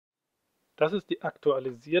Das ist die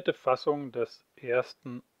aktualisierte Fassung des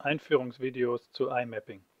ersten Einführungsvideos zu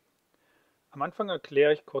iMapping. Am Anfang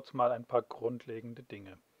erkläre ich kurz mal ein paar grundlegende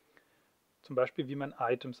Dinge. Zum Beispiel, wie man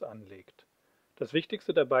Items anlegt. Das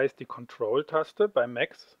Wichtigste dabei ist die Control-Taste, bei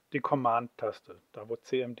Macs die Command-Taste, da wo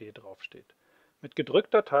CMD draufsteht. Mit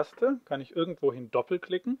gedrückter Taste kann ich irgendwohin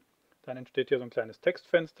doppelklicken, dann entsteht hier so ein kleines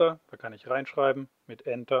Textfenster, da kann ich reinschreiben, mit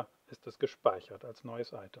Enter ist es gespeichert als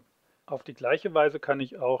neues Item. Auf die gleiche Weise kann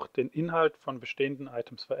ich auch den Inhalt von bestehenden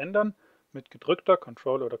Items verändern. Mit gedrückter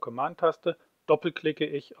Control- oder Command-Taste doppelklicke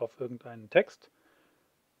ich auf irgendeinen Text,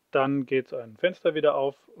 dann geht ein Fenster wieder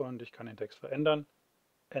auf und ich kann den Text verändern.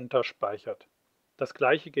 Enter speichert. Das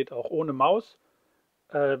gleiche geht auch ohne Maus.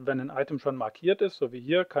 Wenn ein Item schon markiert ist, so wie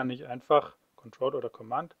hier, kann ich einfach Control oder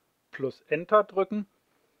Command plus Enter drücken.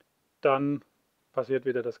 Dann passiert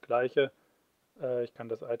wieder das gleiche. Ich kann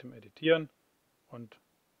das Item editieren und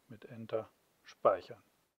mit Enter speichern.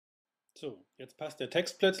 So, jetzt passt der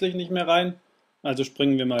Text plötzlich nicht mehr rein. Also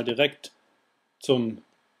springen wir mal direkt zum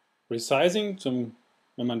Resizing,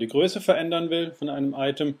 wenn man die Größe verändern will von einem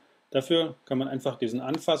Item. Dafür kann man einfach diesen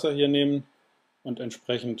Anfasser hier nehmen und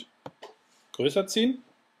entsprechend größer ziehen.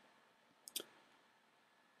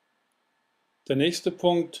 Der nächste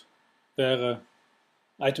Punkt wäre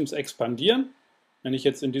Items expandieren. Wenn ich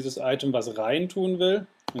jetzt in dieses Item was rein tun will,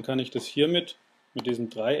 dann kann ich das hiermit mit diesem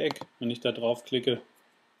Dreieck, wenn ich da drauf klicke,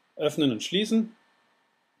 öffnen und schließen.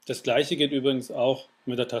 Das gleiche geht übrigens auch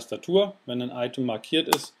mit der Tastatur. Wenn ein Item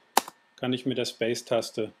markiert ist, kann ich mit der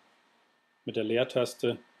Space-Taste, mit der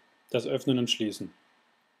Leertaste das öffnen und schließen.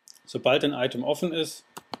 Sobald ein Item offen ist,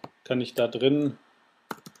 kann ich da drin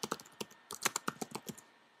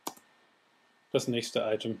das nächste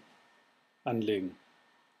Item anlegen.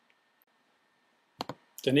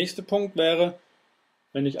 Der nächste Punkt wäre,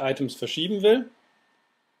 wenn ich Items verschieben will,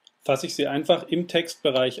 fasse ich sie einfach im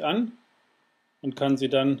Textbereich an und kann sie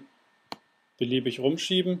dann beliebig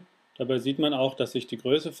rumschieben. Dabei sieht man auch, dass sich die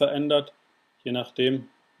Größe verändert, je nachdem,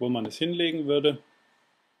 wo man es hinlegen würde.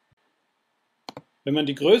 Wenn man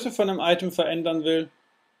die Größe von einem Item verändern will,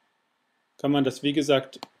 kann man das wie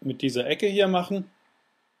gesagt mit dieser Ecke hier machen.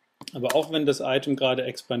 Aber auch wenn das Item gerade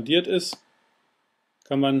expandiert ist,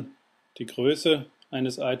 kann man die Größe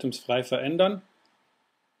eines Items frei verändern.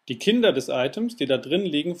 Die Kinder des Items, die da drin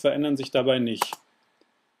liegen, verändern sich dabei nicht.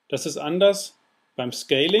 Das ist anders beim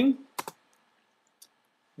Scaling.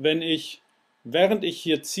 Wenn ich, während ich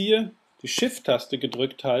hier ziehe, die Shift-Taste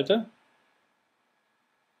gedrückt halte,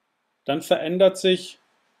 dann verändert sich,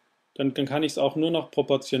 dann kann ich es auch nur noch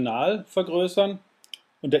proportional vergrößern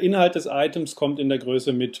und der Inhalt des Items kommt in der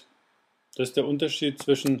Größe mit. Das ist der Unterschied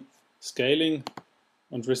zwischen Scaling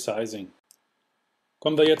und Resizing.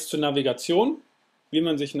 Kommen wir jetzt zur Navigation, wie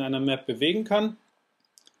man sich in einer Map bewegen kann.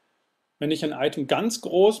 Wenn ich ein Item ganz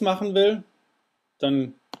groß machen will,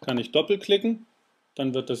 dann kann ich doppelklicken,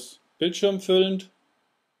 dann wird das Bildschirm füllend.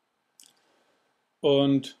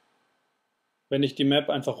 Und wenn ich die Map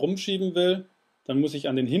einfach rumschieben will, dann muss ich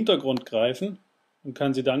an den Hintergrund greifen und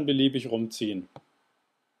kann sie dann beliebig rumziehen.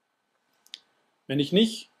 Wenn ich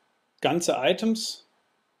nicht ganze Items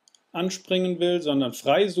anspringen will, sondern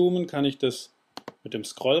frei zoomen, kann ich das mit dem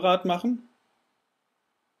Scrollrad machen.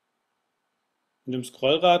 Mit dem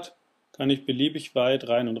Scrollrad kann ich beliebig weit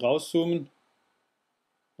rein und raus zoomen,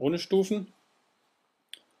 ohne Stufen.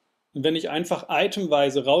 Und wenn ich einfach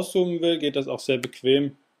itemweise rauszoomen will, geht das auch sehr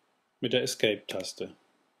bequem mit der Escape-Taste.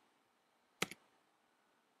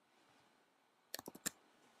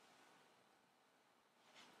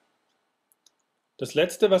 Das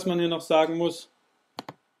letzte, was man hier noch sagen muss,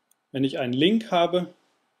 wenn ich einen Link habe,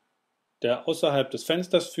 der außerhalb des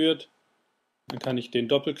Fensters führt, dann kann ich den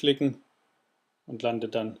doppelklicken und lande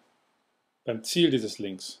dann beim Ziel dieses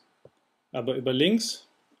Links. Aber über Links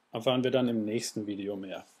erfahren wir dann im nächsten Video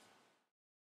mehr.